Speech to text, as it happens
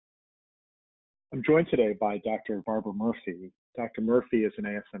I'm joined today by Dr. Barbara Murphy. Dr. Murphy is an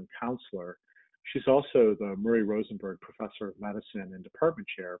ASN counselor. She's also the Murray Rosenberg Professor of Medicine and Department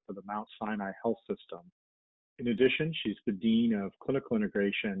Chair for the Mount Sinai Health System. In addition, she's the Dean of Clinical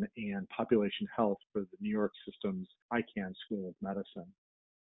Integration and Population Health for the New York System's ICANN School of Medicine.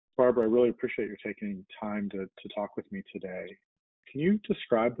 Barbara, I really appreciate your taking time to talk with me today. Can you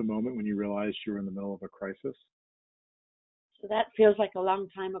describe the moment when you realized you were in the middle of a crisis? So that feels like a long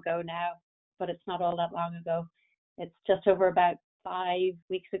time ago now, but it's not all that long ago. It's just over about 5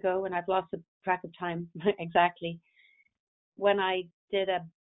 weeks ago, and I've lost the track of time exactly. When I did a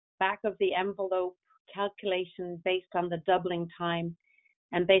back of the envelope calculation based on the doubling time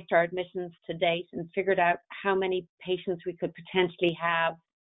and based our admissions to date and figured out how many patients we could potentially have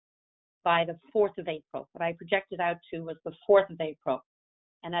by the 4th of April. What I projected out to was the 4th of April.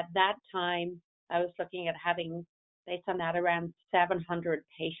 And at that time, I was looking at having, based on that, around 700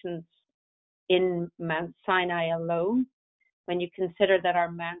 patients in Mount Sinai alone. When you consider that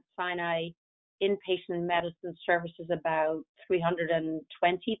our Mount Sinai inpatient medicine service is about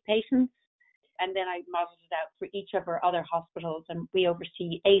 320 patients, and then I modeled it out for each of our other hospitals, and we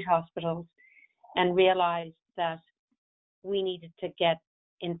oversee 8 hospitals, and realized that we needed to get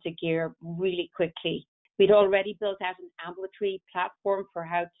into gear really quickly. We'd already built out an ambulatory platform for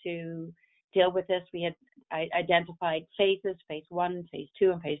how to deal with this. We had identified phases, phase 1, phase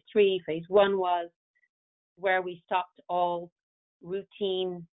 2, and phase 3. Phase 1 was where we stopped all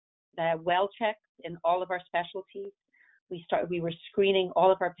routine well checks in all of our specialties. We were screening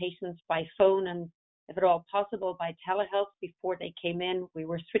all of our patients by phone and, if at all possible, by telehealth before they came in. We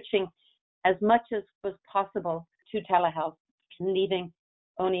were switching as much as was possible to telehealth, leaving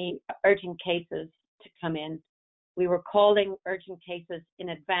only urgent cases to come in. We were calling urgent cases in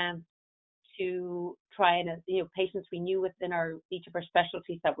advance to try and, patients we knew within each of our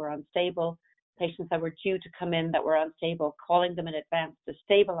specialties that were unstable, patients that were due to come in that were unstable, calling them in advance to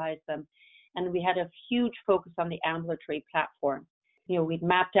stabilize them. And we had a huge focus on the ambulatory platform. We'd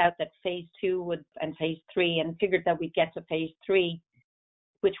mapped out that phase 2 and phase 3 and figured that we'd get to phase 3,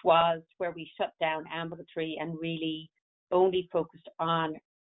 which was where we shut down ambulatory and really only focused on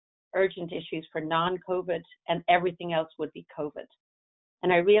urgent issues for non-COVID, and everything else would be COVID.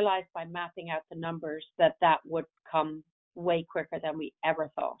 And I realized by mapping out the numbers that would come way quicker than we ever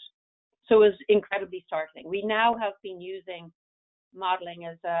thought. So it was incredibly startling. We now have been using modeling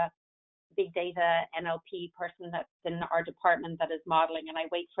as a big data NLP person that's in our department that is modeling, and I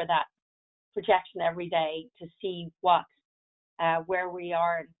wait for that projection every day to see where we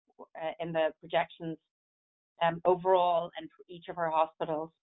are in the projections overall and for each of our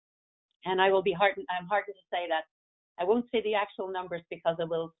hospitals. And I'm heartened to say that I won't say the actual numbers because it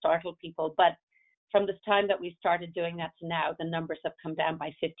will startle people, but from this time that we started doing that to now, the numbers have come down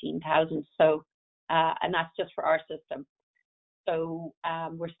by 15,000. So, and that's just for our system. So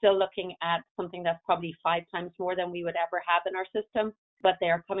we're still looking at something that's probably 5 times more than we would ever have in our system, but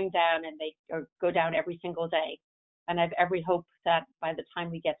they are coming down, and they go down every single day. And I have every hope that by the time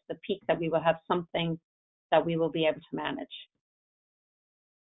we get to the peak that we will have something that we will be able to manage.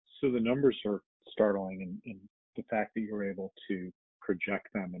 So the numbers are startling, and the fact that you're able to project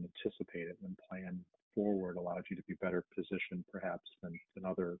them and anticipate it and plan forward allowed you to be better positioned perhaps than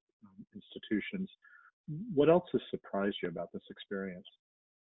other institutions. What else has surprised you about this experience?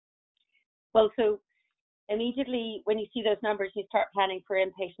 Well, so immediately when you see those numbers, you start planning for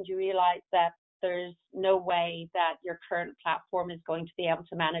inpatients, you realize that there's no way that your current platform is going to be able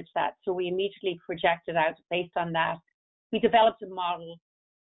to manage that. So we immediately projected out based on that. We developed a model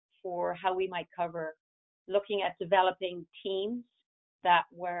for how we might cover, looking at developing teams that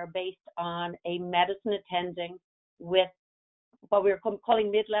were based on a medicine attending with what we were calling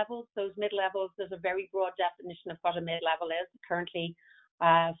mid-levels. Those mid-levels, there's a very broad definition of what a mid-level is. Currently,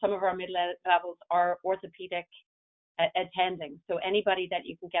 some of our mid-levels are orthopedic attending, so anybody that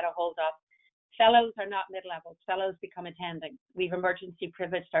you can get a hold of. Fellows are not mid-levels. Fellows become attending. We've emergency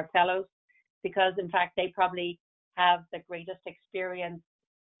privileged our fellows because, in fact, they probably have the greatest experience,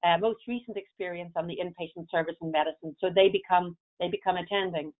 most recent experience on the inpatient service in medicine. So they become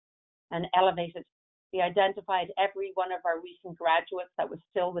attending and elevated. We identified every one of our recent graduates that was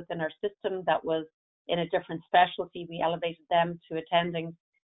still within our system that was in a different specialty. We elevated them to attending,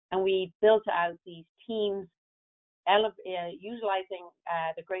 and we built out these teams, utilizing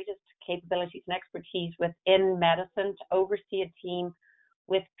the greatest capabilities and expertise within medicine to oversee a team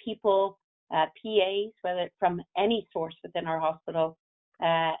with people, PAs, whether from any source within our hospital,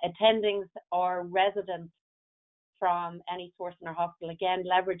 attendings or residents from any source in our hospital, again,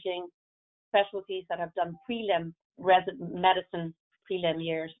 leveraging specialties that have done prelim medicine prelim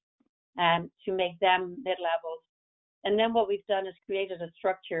years to make them mid-levels. And then what we've done is created a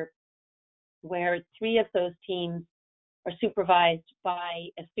structure where 3 of those teams are supervised by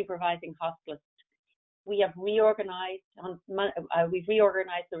a supervising hospitalist. We have reorganized. We've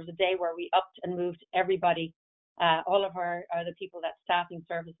reorganized. There was a day where we upped and moved everybody, all of the people that staffing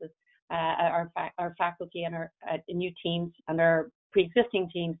services, our faculty and our new teams and our pre-existing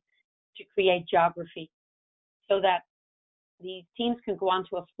teams to create geography, so that these teams can go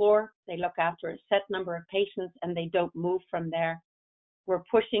onto a floor. They look after a set number of patients and they don't move from there. We're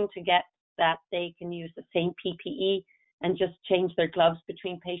pushing to get that they can use the same PPE and just change their gloves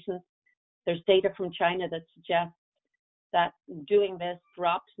between patients. There's data from China that suggests that doing this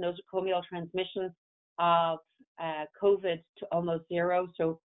drops nosocomial transmission of COVID to almost zero.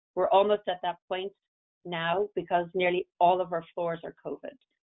 So we're almost at that point now because nearly all of our floors are COVID.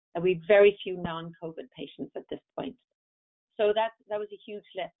 And we have very few non-COVID patients at this point. So that was a huge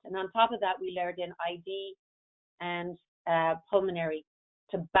lift. And on top of that, we layered in ID and pulmonary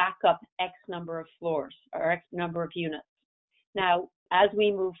to back up X number of floors or X number of units. Now, as we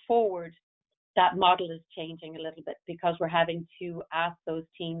move forward, that model is changing a little bit because we're having to ask those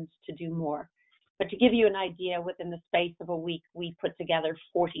teams to do more. But to give you an idea, within the space of a week, we put together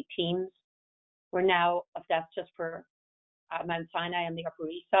 40 teams. We're now, that's just for Mount Sinai and the Upper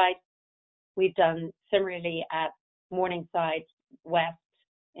East Side. We've done similarly at Morningside West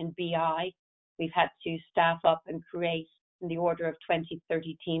in BI. We've had to staff up and create in the order of 20,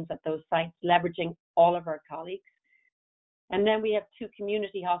 30 teams at those sites, leveraging all of our colleagues. And then we have 2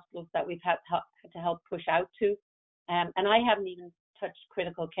 community hospitals that we've had to help push out to. And I haven't even touched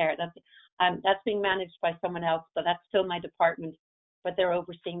critical care. That's being managed by someone else, but that's still my department, but they're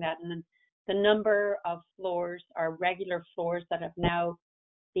overseeing that. And then the number of floors are regular floors that have now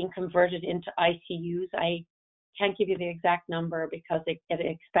been converted into ICUs. I can't give you the exact number because it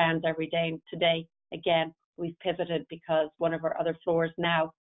expands every day. Today, again, we've pivoted because one of our other floors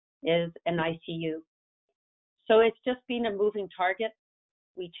now is an ICU. So it's just been a moving target.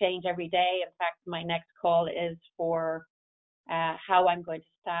 We change every day. In fact, my next call is for how I'm going to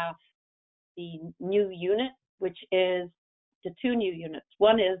staff the new unit, which is the 2 new units.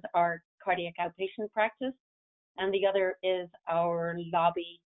 One is our cardiac outpatient practice, and the other is our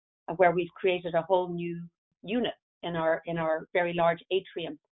lobby, where we've created a whole new unit in our very large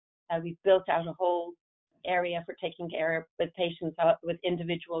atrium. We've built out a whole area for taking care with patients with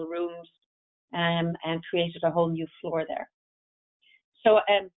individual rooms, and created a whole new floor there. So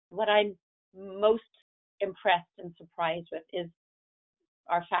what I'm most impressed and surprised with is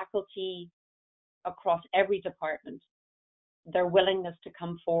our faculty across every department, their willingness to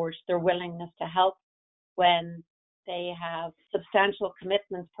come forward, their willingness to help when they have substantial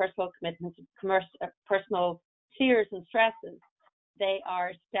commitments, personal commitments, personal fears and stresses. They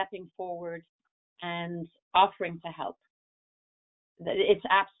are stepping forward and offering to help. It's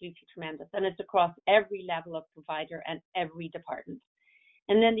absolutely tremendous, and it's across every level of provider and every department.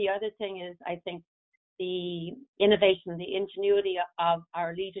 And then the other thing is, I think, the innovation, the ingenuity of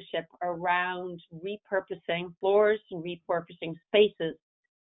our leadership around repurposing floors and repurposing spaces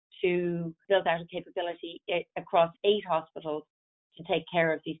to build out a capability across 8 hospitals to take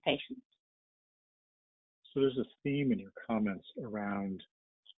care of these patients. So there's a theme in your comments around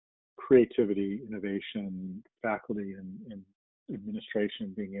creativity, innovation, faculty and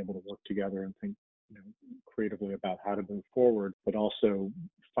administration being able to work together and think creatively about how to move forward, but also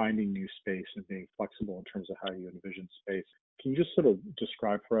finding new space and being flexible in terms of how you envision space. Can you just sort of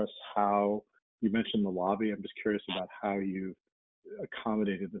describe for us how, you mentioned the lobby, I'm just curious about how you've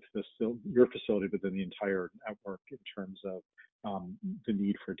accommodated your facility within the entire network in terms of the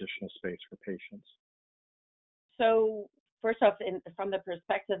need for additional space for patients. So first off, from the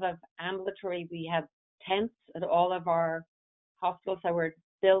perspective of ambulatory, we have tents at all of our hospitals that were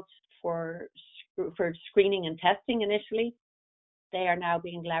built for screening and testing initially. They are now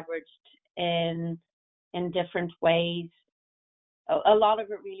being leveraged in different ways. A lot of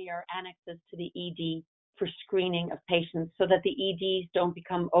it really are annexes to the ED for screening of patients so that the EDs don't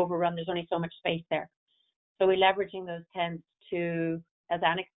become overrun. There's only so much space there. So we're leveraging those tents as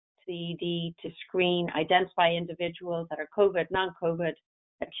annexes to the ED to screen, identify individuals that are COVID, non-COVID,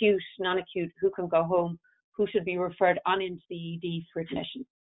 acute, non-acute, who can go home, who should be referred on into the ED for admission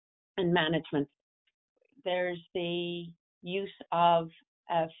and management. There's the use of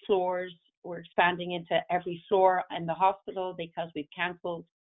floors. We're expanding into every floor in the hospital because we've cancelled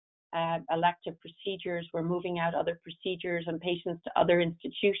elective procedures. We're moving out other procedures and patients to other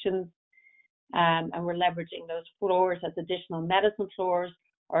institutions, and we're leveraging those floors as additional medicine floors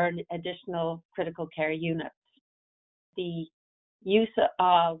or additional critical care units. The use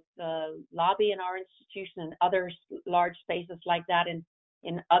of the lobby in our institution and other large spaces like that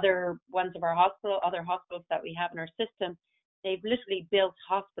in other ones of our other hospitals that we have in our system. They've literally built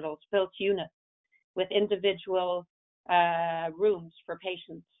hospitals, built units with individual rooms for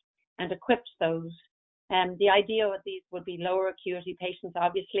patients and equipped those. And the idea of these would be lower acuity patients,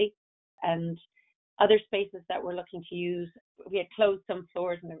 obviously, and other spaces that we're looking to use. We had closed some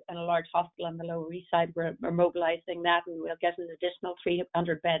floors in a large hospital on the Lower East Side. We're mobilizing that, and we'll get an additional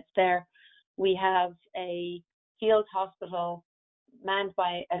 300 beds there. We have a field hospital manned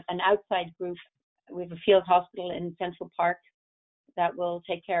by an outside group. We have a field hospital in Central Park that will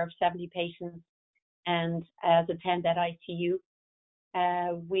take care of 70 patients and as a 10-bed ICU.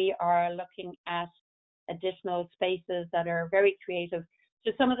 We are looking at additional spaces that are very creative.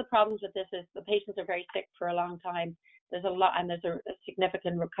 So some of the problems with this is the patients are very sick for a long time. There's a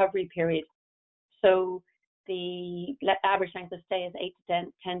significant recovery period. So the average length of stay is 8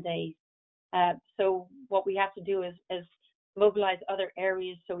 to 10 days. So what we have to do is mobilize other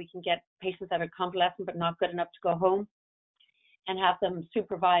areas so we can get patients that are convalescent but not good enough to go home, and have them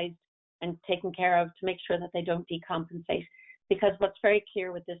supervised and taken care of to make sure that they don't decompensate. Because what's very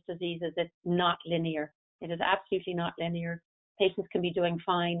clear with this disease is it's not linear. It is absolutely not linear. Patients can be doing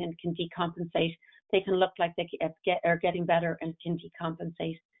fine and can decompensate. They can look like they are getting better and can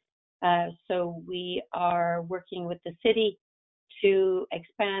decompensate. So we are working with the city to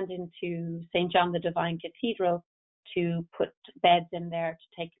expand into St. John the Divine Cathedral to put beds in there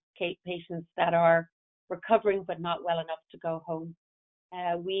to take patients that are recovering but not well enough to go home.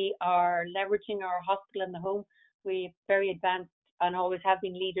 We are leveraging our hospital in the home. We're very advanced and always have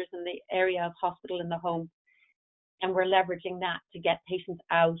been leaders in the area of hospital in the home. And we're leveraging that to get patients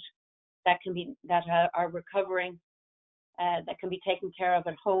out that are recovering, that can be taken care of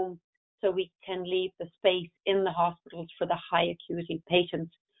at home, so we can leave the space in the hospitals for the high acuity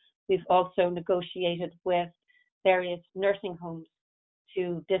patients. We've also negotiated with various nursing homes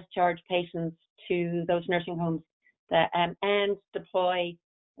to discharge patients to those nursing homes and deploy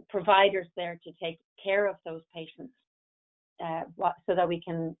providers there to take care of those patients so that we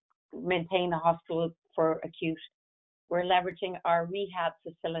can maintain the hospital for acute. We're leveraging our rehab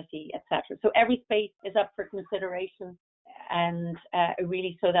facility, etc. So every space is up for consideration, and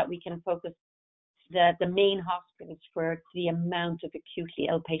really so that we can focus the main hospitals for the amount of acutely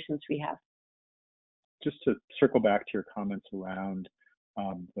ill patients we have. Just to circle back to your comments around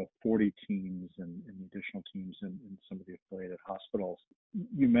the 40 teams and the additional teams in some of the affiliated hospitals,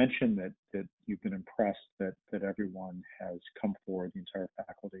 you mentioned that you've been impressed that everyone has come forward, the entire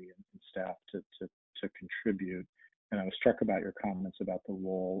faculty and staff, to contribute. And I was struck about your comments about the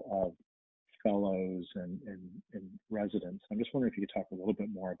role of fellows and residents. I'm just wondering if you could talk a little bit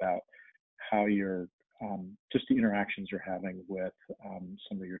more about how you're, just the interactions you're having with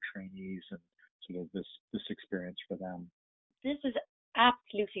some of your trainees and sort of this experience for them. This is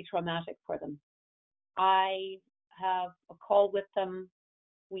absolutely traumatic for them. I have a call with them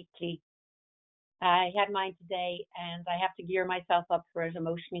weekly. I had mine today, and I have to gear myself up for it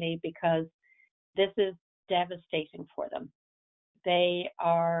emotionally because this is devastating for them. They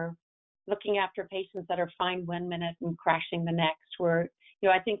are looking after patients that are fine 1 minute and crashing the next. Where,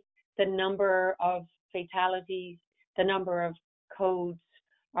 I think the number of fatalities, the number of codes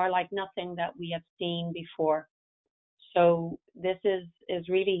are like nothing that we have seen before. So this is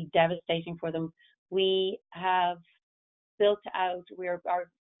really devastating for them. We have built out, our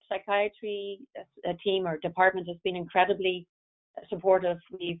psychiatry team, our department has been incredibly supportive.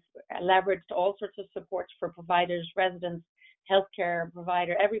 We've leveraged all sorts of supports for providers, residents, healthcare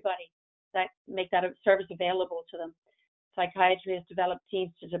provider, everybody that make that service available to them. Psychiatry has developed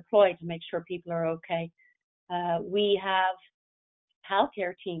teams to deploy to make sure people are okay. We have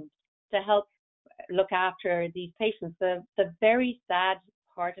healthcare teams to help look after these patients. The very sad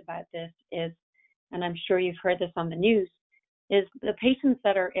part about this is, and I'm sure you've heard this on the news, is the patients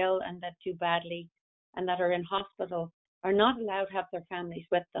that are ill and that do badly and that are in hospital are not allowed to have their families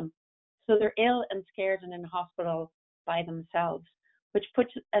with them. So they're ill and scared and in hospital by themselves, which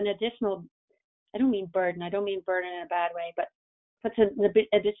puts an additional, I don't mean burden in a bad way, but puts an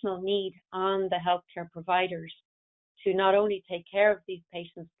additional need on the healthcare providers to not only take care of these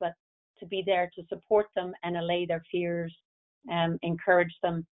patients, but to be there to support them and allay their fears, encourage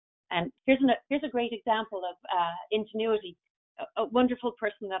them. And here's a great example of ingenuity. A wonderful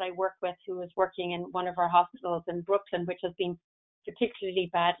person that I work with who is working in one of our hospitals in Brooklyn, which has been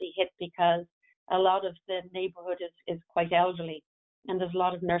particularly badly hit because a lot of the neighborhood is quite elderly and there's a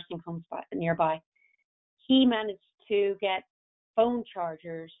lot of nursing homes nearby. He managed to get phone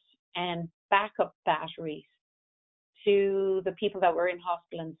chargers and backup batteries to the people that were in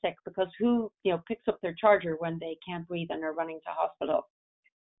hospital and sick, because who, picks up their charger when they can't breathe and are running to hospital?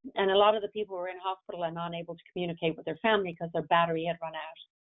 And a lot of the people were in hospital and unable to communicate with their family because their battery had run out.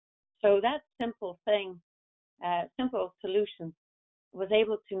 So that simple solution was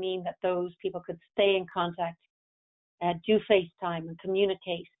able to mean that those people could stay in contact, do FaceTime and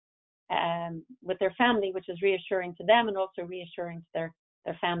communicate with their family, which is reassuring to them and also reassuring to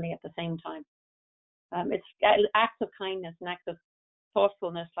their family at the same time. It's acts of kindness and acts of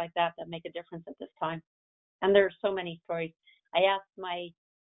thoughtfulness like that make a difference at this time. And there are so many stories. I asked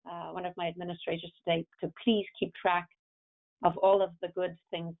one of my administrators today to please keep track of all of the good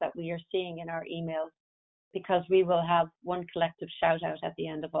things that we are seeing in our emails, because we will have one collective shout out at the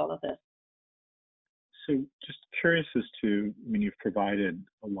end of all of this. So just curious as to, you've provided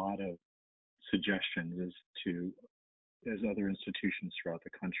a lot of suggestions as other institutions throughout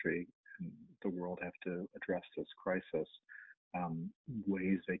the country and the world have to address this crisis,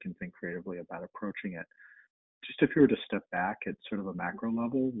 ways they can think creatively about approaching it. Just if you were to step back at sort of a macro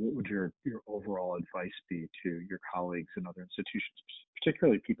level, what would your overall advice be to your colleagues in other institutions,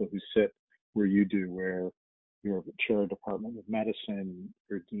 particularly people who sit where you do, where you're chair of Department of Medicine,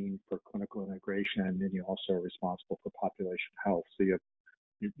 you're dean for clinical integration, and you also are responsible for population health. So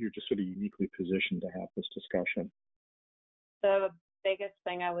you're just sort of uniquely positioned to have this discussion. The biggest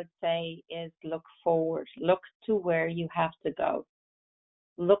thing I would say is look forward. Look to where you have to go.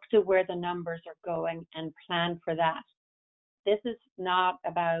 Look to where the numbers are going and plan for that. This is not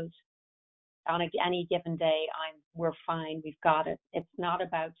about on any given day, we're fine, we've got it. It's not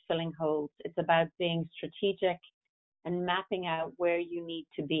about filling holes. It's about being strategic and mapping out where you need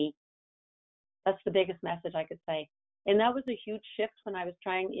to be. That's the biggest message I could say. And that was a huge shift when I was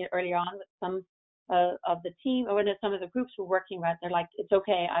trying early on with some of the team, or when some of the groups were working with. They're like, it's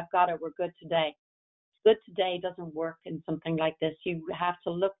okay, I've got it, we're good today. Good today doesn't work in something like this. You have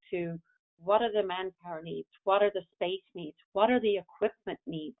to look to what are the manpower needs, what are the space needs, what are the equipment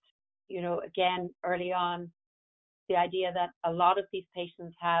needs. Again, early on, the idea that a lot of these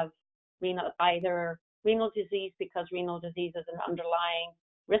patients have either renal disease because renal disease is an underlying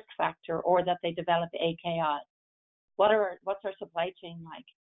risk factor, or that they develop AKI. What's our supply chain like?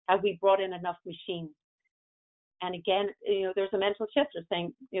 Have we brought in enough machines? And again, there's a mental shift of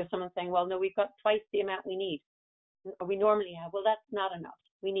saying, someone saying, well, no, we've got twice the amount we need, or we normally have. Well, that's not enough.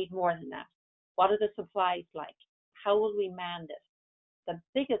 We need more than that. What are the supplies like? How will we man this? The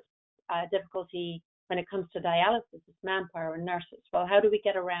biggest difficulty when it comes to dialysis is manpower and nurses. Well, how do we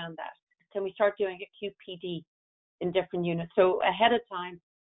get around that? Can we start doing a QPD in different units? So ahead of time,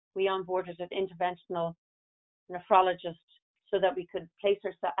 we onboarded an interventional nephrologist so that we could place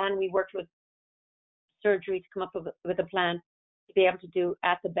ourselves, and we worked with surgery to come up with a plan to be able to do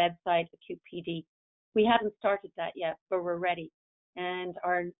at the bedside the QPD. We haven't started that yet, but we're ready. And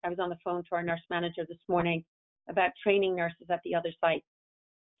I was on the phone to our nurse manager this morning about training nurses at the other site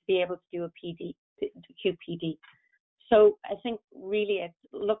to be able to do a QPD. So I think really it's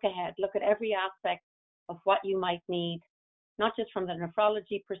look ahead, look at every aspect of what you might need, not just from the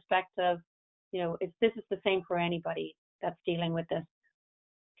nephrology perspective. This is the same for anybody that's dealing with this.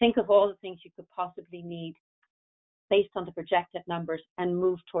 Think of all the things you could possibly need based on the projected numbers and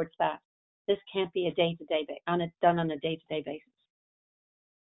move towards that. This can't be done on a day-to-day basis.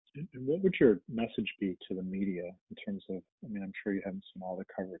 And what would your message be to the media in terms of, I'm sure you haven't seen all the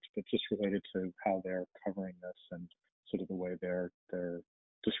coverage, but just related to how they're covering this and sort of the way they're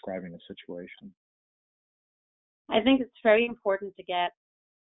describing the situation? I think it's very important to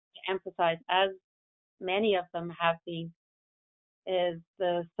emphasize, as many of them have been, is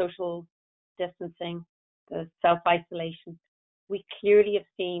the social distancing, the self-isolation. We clearly have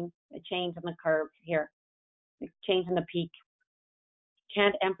seen a change in the curve here, a change in the peak.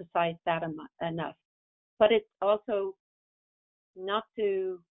 Can't emphasize that enough. But it's also not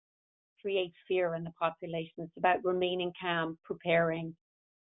to create fear in the population. It's about remaining calm, preparing,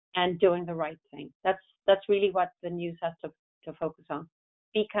 and doing the right thing. That's really what the news has to focus on.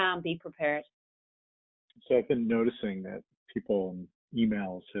 Be calm, be prepared. So I've been noticing that people in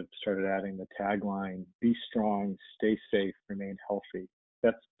emails have started adding the tagline, be strong, stay safe, remain healthy.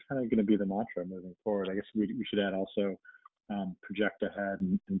 That's kind of going to be the mantra moving forward. I guess we should add also project ahead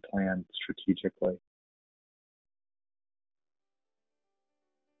and plan strategically.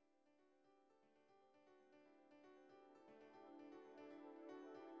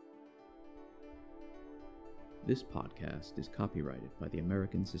 This podcast is copyrighted by the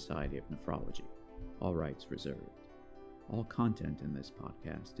American Society of Nephrology, all rights reserved. All content in this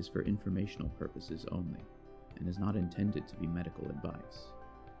podcast is for informational purposes only and is not intended to be medical advice.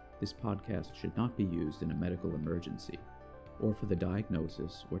 This podcast should not be used in a medical emergency or for the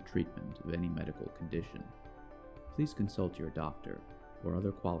diagnosis or treatment of any medical condition. Please consult your doctor or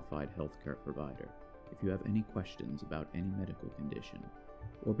other qualified healthcare provider if you have any questions about any medical condition,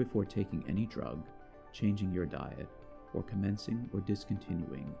 or before taking any drug, changing your diet, or commencing or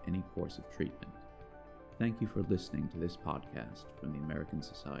discontinuing any course of treatment. Thank you for listening to this podcast from the American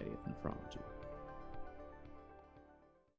Society of Nephrology.